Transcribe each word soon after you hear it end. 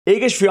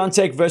Iga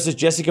Swiatek versus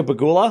Jessica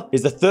Pegula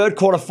is the third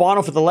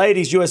quarterfinal for the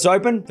ladies US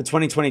Open for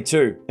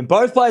 2022. And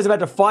both players have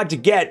had to fight to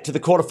get to the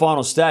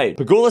quarterfinal stage.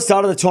 Pegula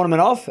started the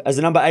tournament off as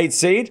the number 8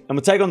 seed and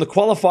would take on the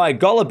qualifier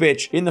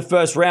Golubic in the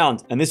first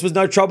round. And this was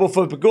no trouble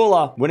for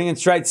Pegula, winning in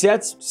straight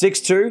sets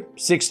 6-2,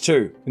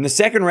 6-2. In the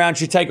second round,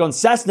 she'd take on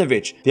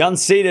Sasnovich, the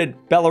unseeded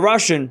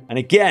Belarusian. And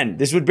again,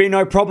 this would be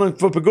no problem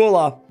for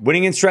Pegula,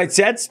 winning in straight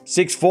sets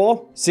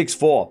 6-4,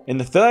 6-4. In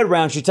the third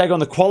round, she'd take on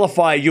the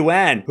qualifier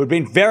Yuan, who had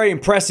been very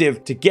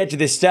impressive to get to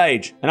this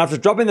stage. And after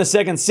dropping the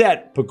second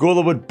set,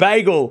 Pegula would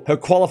bagel her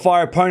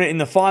qualifier opponent in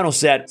the final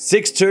set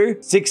 6-2,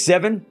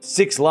 6-7,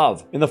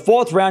 6-love. In the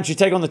fourth round, she'd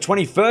take on the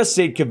 21st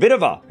seed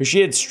Kvitova, who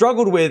she had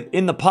struggled with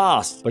in the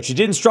past. But she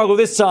didn't struggle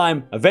this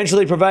time,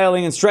 eventually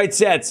prevailing in straight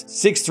sets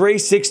 6-3,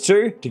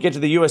 6-2 to get to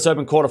the US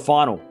Open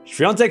quarterfinal.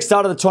 Swiatek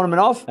started the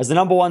tournament off as the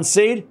number 1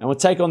 seed and would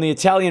take on the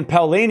Italian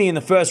Paolini in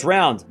the first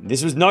round.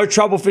 This was no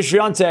trouble for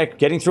Swiatek,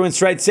 getting through in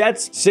straight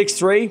sets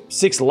 6-3,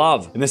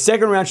 6-love. In the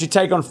second round, she'd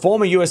take on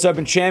former US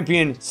Open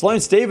champion Sloane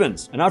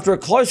Stephens. And after a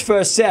close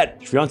first set,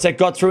 Swiatek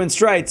got through in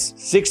straights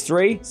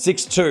 6-3,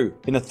 6-2.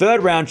 In the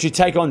third round, she'd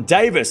take on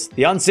Davis,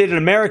 the unseeded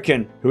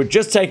American, who had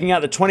just taken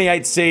out the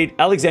 28th seed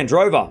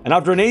Alexandrova. And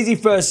after an easy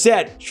first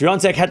set,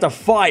 Swiatek had to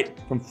fight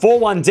from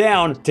 4-1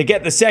 down to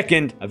get the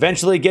second,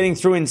 eventually getting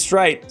through in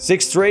straight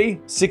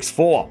 6-3,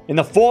 6-4. In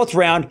the fourth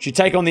round, she'd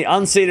take on the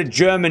unseeded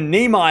German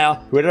Niemeyer,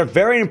 who had a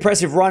very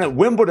impressive run at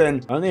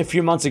Wimbledon only a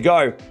few months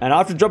ago. And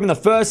after dropping the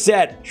first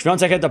set,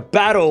 Swiatek had to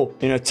battle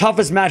in her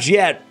toughest match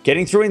yet,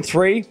 getting through in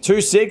 3,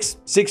 2-6,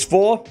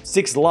 6-4,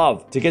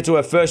 6-love to get to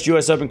her first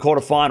US Open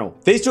quarterfinal.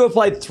 These two have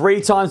played 3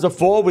 times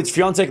before, with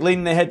Swiatek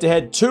leading their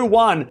head-to-head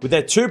 2-1 with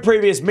their 2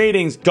 previous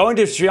meetings going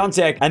to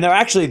Swiatek, and they're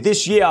actually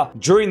this year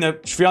during the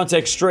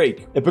Swiatek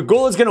streak. If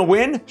Pegula's going to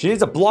win, she needs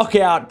to block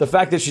out the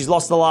fact that she's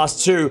lost the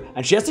last 2,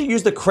 and she has to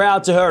use the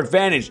crowd to her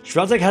advantage.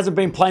 Swiatek hasn't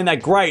been playing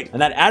that great,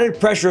 and that added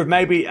pressure of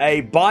maybe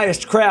a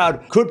biased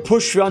crowd could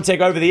push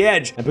Swiatek over the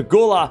edge, and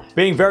Pegula,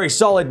 being very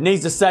solid,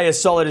 needs to stay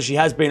as solid as she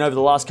has been over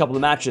the last couple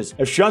of matches.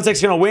 If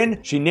Swiatek's going to win,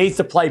 she needs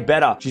to play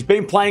better. She's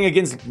been playing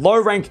against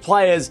low-ranked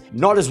players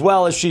not as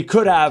well as she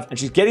could have, and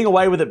she's getting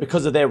away with it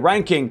because of their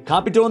ranking.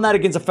 Can't be doing that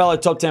against a fellow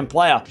top 10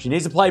 player. She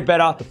needs to play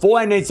better. The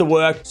forehand needs to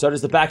work, so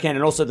does the backhand,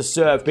 and also the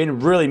serve. Been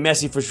really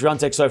messy for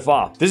Swiatek so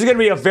far. This is going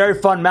to be a very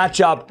fun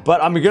matchup,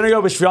 but I'm going to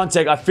go with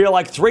Swiatek. I feel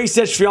like 3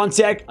 sets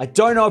Swiatek. I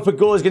don't know if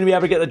Pegula is going to be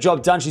able to get the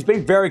job done. She's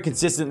been very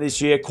consistent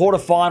this year.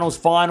 Quarterfinals,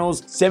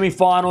 finals,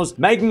 semifinals,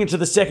 making it to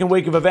the second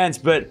week of events,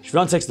 but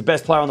Swiatek's the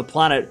best player on the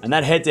planet, and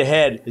that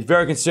head-to-head is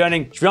very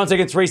concerning. Swiatek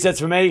in 3 sets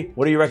for me.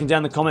 What do you reckon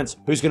down in the comments?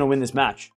 Who's going to win this match?